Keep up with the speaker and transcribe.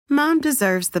Mom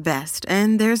deserves the best,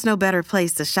 and there's no better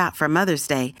place to shop for Mother's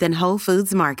Day than Whole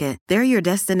Foods Market. They're your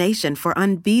destination for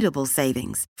unbeatable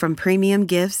savings, from premium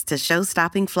gifts to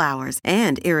show-stopping flowers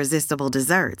and irresistible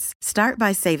desserts. Start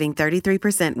by saving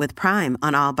 33% with Prime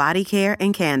on all body care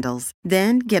and candles.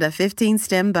 Then get a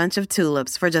 15-stem bunch of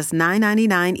tulips for just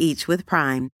 $9.99 each with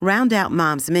Prime. Round out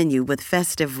Mom's menu with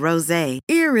festive rosé,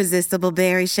 irresistible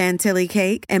berry chantilly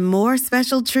cake, and more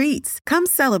special treats. Come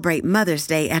celebrate Mother's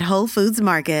Day at Whole Foods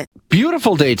Market.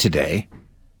 Beautiful day today.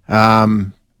 I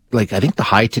think the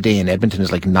high today in Edmonton is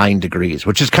like 9 degrees,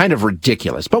 which is kind of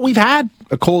ridiculous. But we've had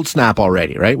a cold snap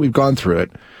already, right? We've gone through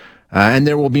it. And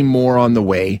there will be more on the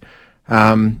way.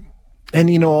 And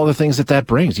you know, all the things that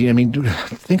brings. I mean,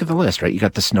 think of the list, right? You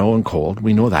got the snow and cold.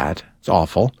 We know that. It's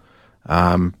awful.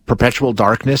 Perpetual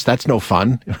darkness. That's no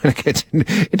fun when it gets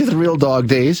into the real dog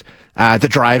days. The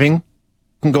driving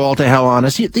can go all to hell on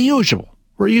us. The usual.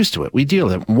 We're used to it. We deal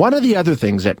with it. One of the other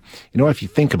things that, you know, if you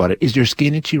think about it, is your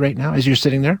skin itchy right now as you're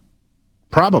sitting there?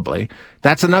 Probably.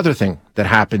 That's another thing that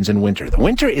happens in winter. The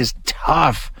winter is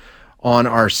tough on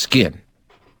our skin,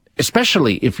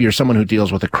 especially if you're someone who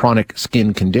deals with a chronic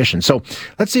skin condition. So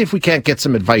let's see if we can't get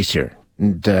some advice here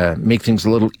and make things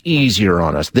a little easier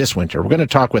on us this winter. We're going to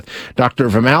talk with Dr.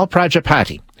 Vimal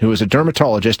Prajapati, who is a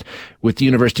dermatologist with the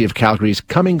University of Calgary's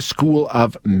Cummings School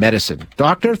of Medicine.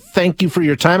 Doctor, thank you for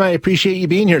your time. I appreciate you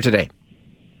being here today.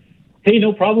 Hey,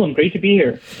 no problem. Great to be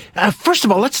here. First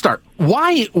of all, let's start.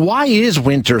 Why is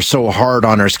winter so hard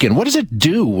on our skin? What does it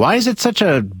do? Why is it such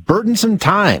a burdensome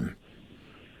time?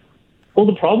 Well,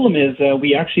 the problem is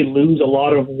we actually lose a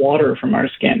lot of water from our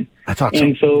skin. I thought so.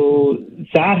 And so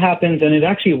that happens, and it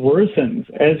actually worsens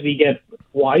as we get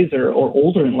wiser or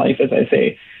older in life, as I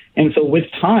say. And so with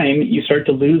time, you start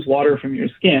to lose water from your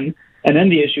skin, and then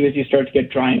the issue is you start to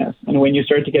get dryness. And when you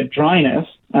start to get dryness,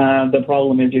 the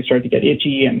problem is you start to get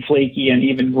itchy and flaky and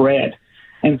even red.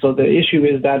 And so the issue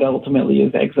is that ultimately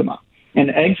is eczema. And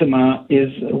eczema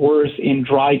is worse in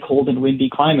dry, cold, and windy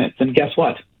climates. And guess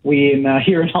what? We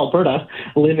here in Alberta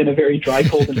live in a very dry,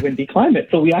 cold, and windy climate.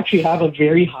 So we actually have a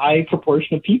very high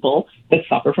proportion of people that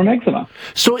suffer from eczema.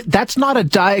 So that's not a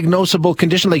diagnosable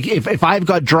condition? Like if I've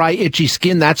got dry, itchy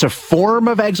skin, that's a form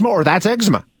of eczema, or that's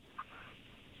eczema?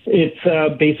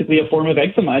 It's basically a form of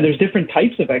eczema. And there's different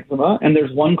types of eczema. And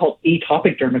there's one called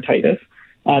atopic dermatitis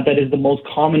that is the most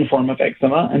common form of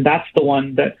eczema. And that's the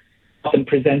one that often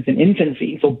presents in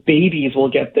infancy. So babies will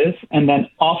get this, and then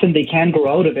often they can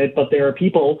grow out of it, but there are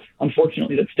people,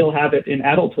 unfortunately, that still have it in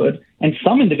adulthood. And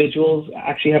some individuals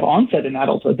actually have onset in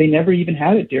adulthood. They never even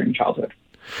had it during childhood.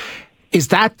 Is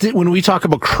that, when we talk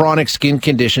about chronic skin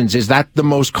conditions, is that the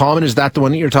most common? Is that the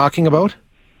one that you're talking about?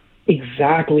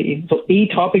 Exactly. So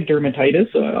atopic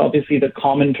dermatitis, obviously the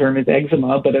common term is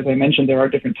eczema, but as I mentioned, there are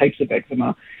different types of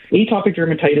eczema. Atopic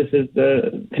dermatitis is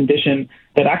the condition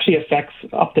that actually affects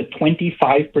up to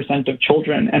 25% of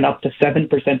children and up to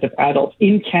 7% of adults.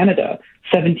 In Canada,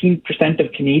 17%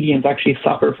 of Canadians actually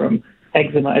suffer from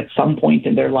eczema at some point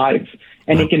in their lives.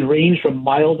 And it can range from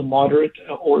mild, moderate,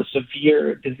 or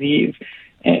severe disease.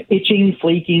 Itching,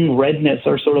 flaking, redness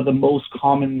are sort of the most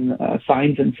common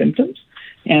signs and symptoms.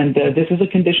 And this is a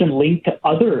condition linked to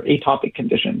other atopic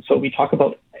conditions. So we talk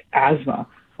about asthma,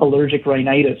 allergic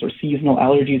rhinitis, or seasonal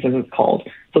allergies, as it's called.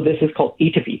 So this is called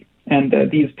atopy. And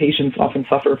these patients often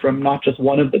suffer from not just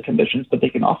one of the conditions, but they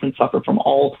can often suffer from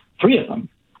all three of them.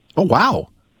 Oh, wow.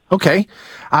 Okay.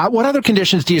 What other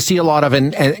conditions do you see a lot of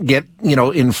and get,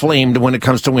 inflamed when it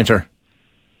comes to winter?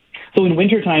 So in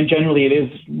wintertime, generally, it is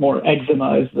more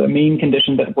eczema is the main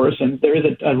condition that worsens. There is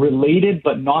a related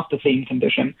but not the same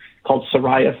condition called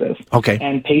psoriasis. Okay.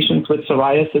 And patients with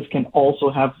psoriasis can also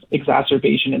have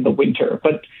exacerbation in the winter.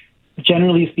 But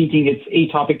generally speaking,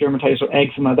 it's atopic dermatitis or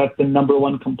eczema. That's the number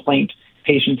one complaint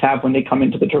patients have when they come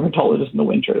into the dermatologist in the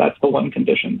winter. That's the one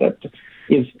condition that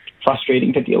is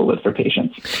frustrating to deal with for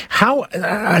patients. How,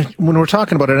 when we're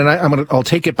talking about it, and I'll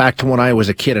take it back to when I was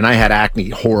a kid and I had acne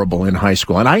horrible in high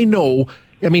school. And I know,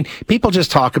 people just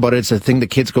talk about it. It's a thing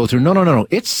that kids go through. No.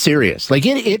 It's serious. Like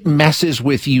it messes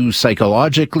with you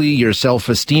psychologically, your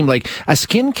self-esteem. Like a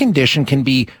skin condition can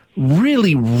be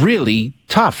really, really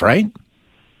tough, right?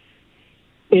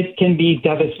 It can be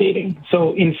devastating.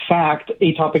 So in fact,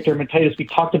 atopic dermatitis, we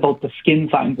talked about the skin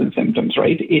signs and symptoms,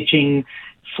 right? Itching,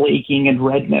 flaking, and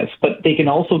redness, but they can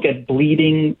also get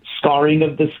bleeding, scarring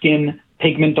of the skin,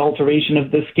 pigment alteration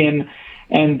of the skin.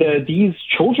 And these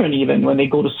children, even when they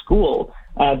go to school,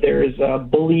 there's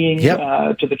bullying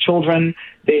to the children.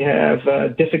 They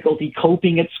have difficulty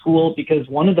coping at school because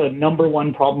one of the number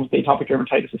one problems with atopic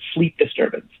dermatitis is sleep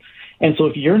disturbance. And so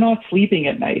if you're not sleeping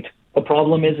at night, The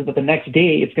problem is that the next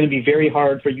day, it's going to be very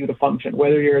hard for you to function,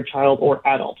 whether you're a child or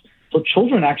adult. So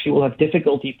children actually will have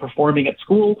difficulty performing at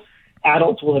school.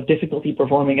 Adults will have difficulty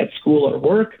performing at school or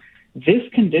work. This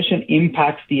condition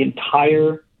impacts the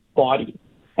entire body.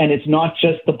 And it's not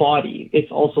just the body,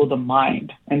 it's also the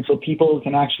mind. And so people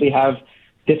can actually have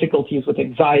difficulties with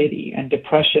anxiety and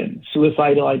depression,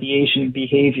 suicidal ideation,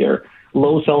 behavior,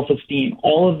 low self-esteem.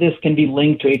 All of this can be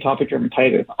linked to atopic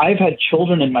dermatitis. I've had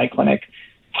children in my clinic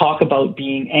talk about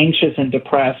being anxious and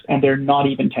depressed, and they're not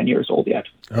even 10 years old yet.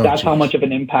 That's how much of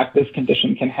an impact this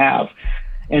condition can have.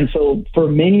 And so for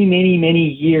many, many, many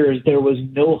years, there was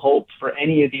no hope for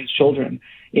any of these children.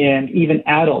 And even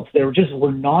adults, there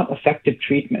were not effective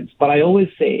treatments. But I always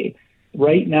say,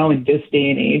 right now in this day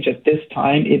and age, at this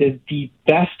time, it is the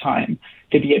best time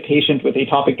to be a patient with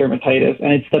atopic dermatitis.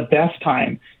 And it's the best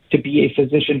time to be a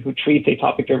physician who treats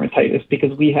atopic dermatitis,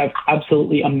 because we have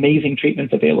absolutely amazing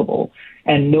treatments available.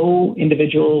 And no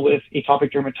individual with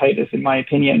atopic dermatitis, in my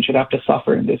opinion, should have to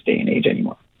suffer in this day and age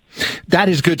anymore. That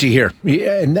is good to hear.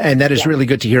 And that is really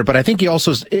good to hear. But I think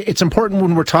it's important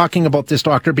when we're talking about this,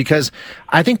 doctor, because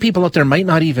I think people out there might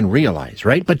not even realize,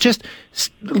 right? But just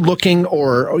looking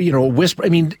or whisper, I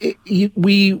mean,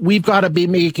 we've got to be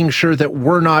making sure that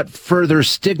we're not further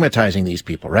stigmatizing these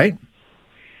people, right?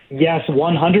 Yes,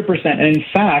 100%. And in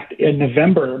fact, in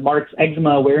November marks Eczema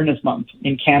Awareness Month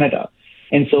in Canada.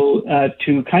 And so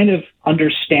to kind of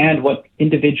understand what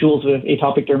individuals with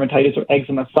atopic dermatitis or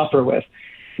eczema suffer with,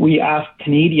 we asked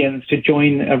Canadians to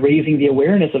join raising the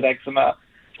awareness of eczema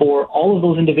for all of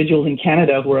those individuals in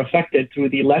Canada who are affected through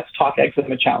the Let's Talk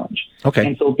Eczema Challenge. Okay.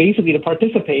 And so basically to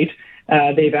participate,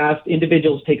 they've asked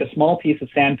individuals to take a small piece of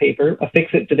sandpaper,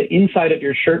 affix it to the inside of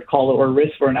your shirt collar or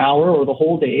wrist for an hour or the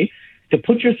whole day, to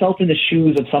put yourself in the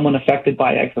shoes of someone affected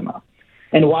by eczema.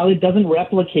 And while it doesn't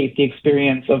replicate the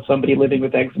experience of somebody living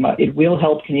with eczema, it will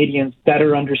help Canadians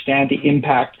better understand the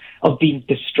impact of being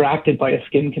distracted by a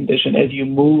skin condition as you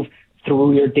move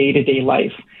through your day-to-day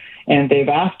life. And they've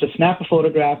asked to snap a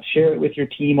photograph, share it with your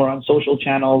team or on social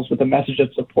channels with a message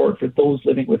of support for those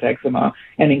living with eczema,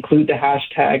 and include the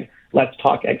hashtag Let's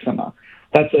Talk Eczema.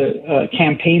 That's a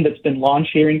campaign that's been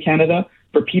launched here in Canada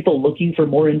for people looking for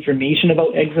more information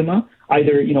about eczema,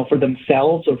 either for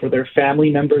themselves or for their family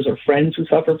members or friends who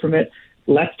suffer from it.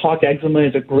 Let's Talk Eczema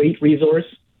is a great resource,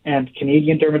 and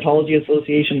Canadian Dermatology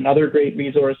Association, another great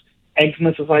resource,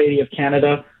 Eczema Society of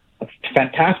Canada, a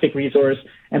fantastic resource,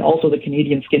 and also the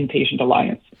Canadian Skin Patient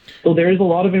Alliance. So there is a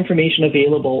lot of information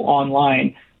available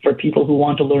online for people who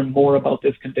want to learn more about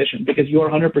this condition, because you are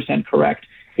 100% correct.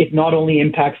 It not only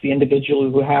impacts the individual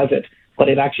who has it, but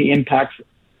it actually impacts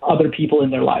other people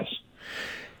in their lives.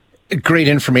 Great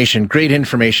information,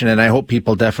 and I hope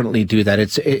people definitely do that.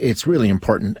 It's really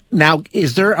important. Now,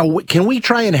 can we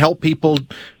try and help people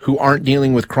who aren't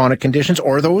dealing with chronic conditions,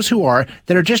 or those who are,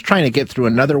 that are just trying to get through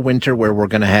another winter where we're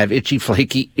going to have itchy,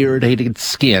 flaky, irritated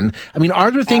skin? I mean, are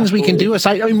there things we can do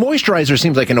aside? I mean, moisturizer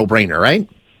seems like a no-brainer, right?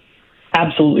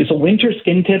 Absolutely. So winter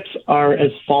skin tips are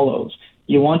as follows.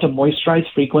 You want to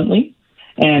moisturize frequently.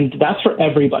 And that's for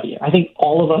everybody. I think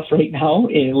all of us right now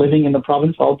living in the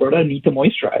province of Alberta need to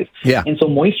moisturize. Yeah. And so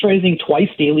moisturizing twice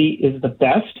daily is the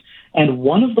best. And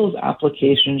one of those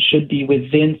applications should be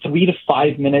within 3 to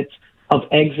 5 minutes of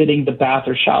exiting the bath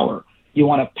or shower. You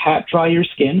want to pat dry your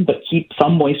skin, but keep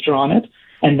some moisture on it,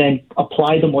 and then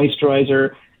apply the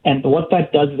moisturizer. And what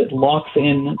that does is it locks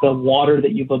in the water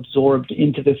that you've absorbed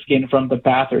into the skin from the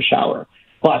bath or shower.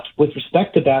 But with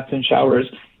respect to baths and showers,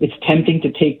 it's tempting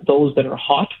to take those that are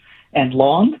hot and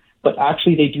long, but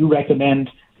actually they do recommend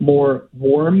more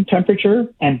warm temperature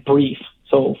and brief.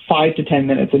 So 5 to 10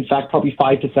 minutes. In fact, probably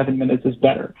 5 to 7 minutes is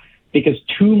better, because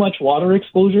too much water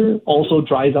exposure also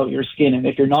dries out your skin. And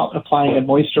if you're not applying a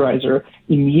moisturizer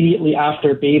immediately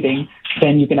after bathing,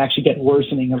 then you can actually get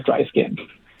worsening of dry skin.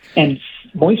 And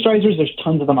moisturizers, there's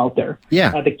tons of them out there.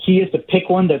 Yeah. The key is to pick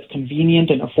one that's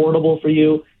convenient and affordable for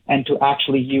you, and to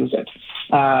actually use it.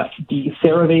 The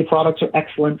CeraVe products are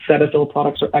excellent. Cetaphil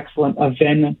products are excellent.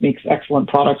 Aven makes excellent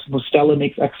products. Mustela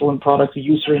makes excellent products.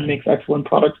 Eucerin makes excellent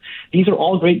products. These are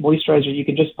all great moisturizers you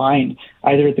can just find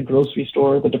either at the grocery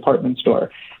store or the department store.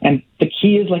 And the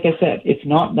key is, like I said, it's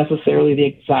not necessarily the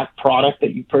exact product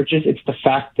that you purchase. It's the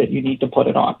fact that you need to put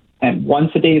it on. And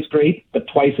once a day is great, but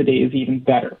twice a day is even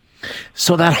better.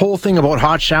 So that whole thing about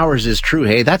hot showers is true.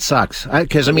 Hey, that sucks.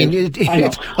 Because, I mean,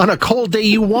 it's on a cold day,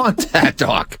 you want that,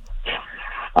 Doc.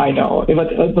 I know.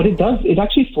 But it does. It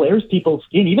actually flares people's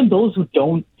skin. Even those who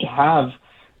don't have,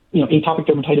 atopic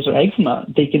dermatitis or eczema,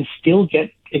 they can still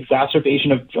get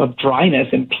exacerbation of dryness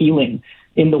and peeling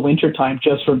in the wintertime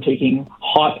just from taking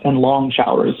hot and long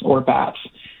showers or baths.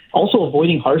 Also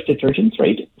avoiding harsh detergents,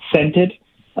 right? Scented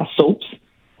soaps,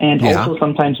 and also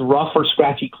sometimes rough or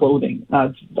scratchy clothing.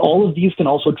 All of these can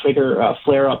also trigger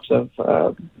flare-ups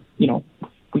of,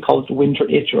 we call it winter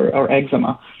itch or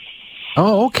eczema.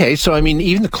 Oh, okay. So, I mean,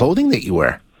 even the clothing that you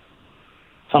wear.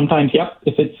 Sometimes, yep.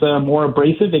 If it's more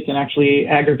abrasive, it can actually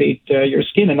aggravate your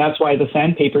skin, and that's why the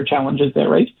sandpaper challenge is there,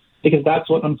 right? Because that's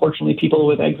what, unfortunately, people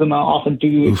with eczema often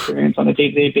do experience on a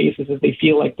day-to-day basis, is they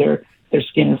feel like their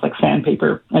skin is like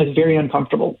sandpaper, and it's very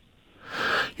uncomfortable.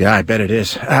 Yeah, I bet it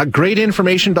is. Great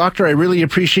information, Doctor. I really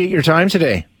appreciate your time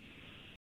today.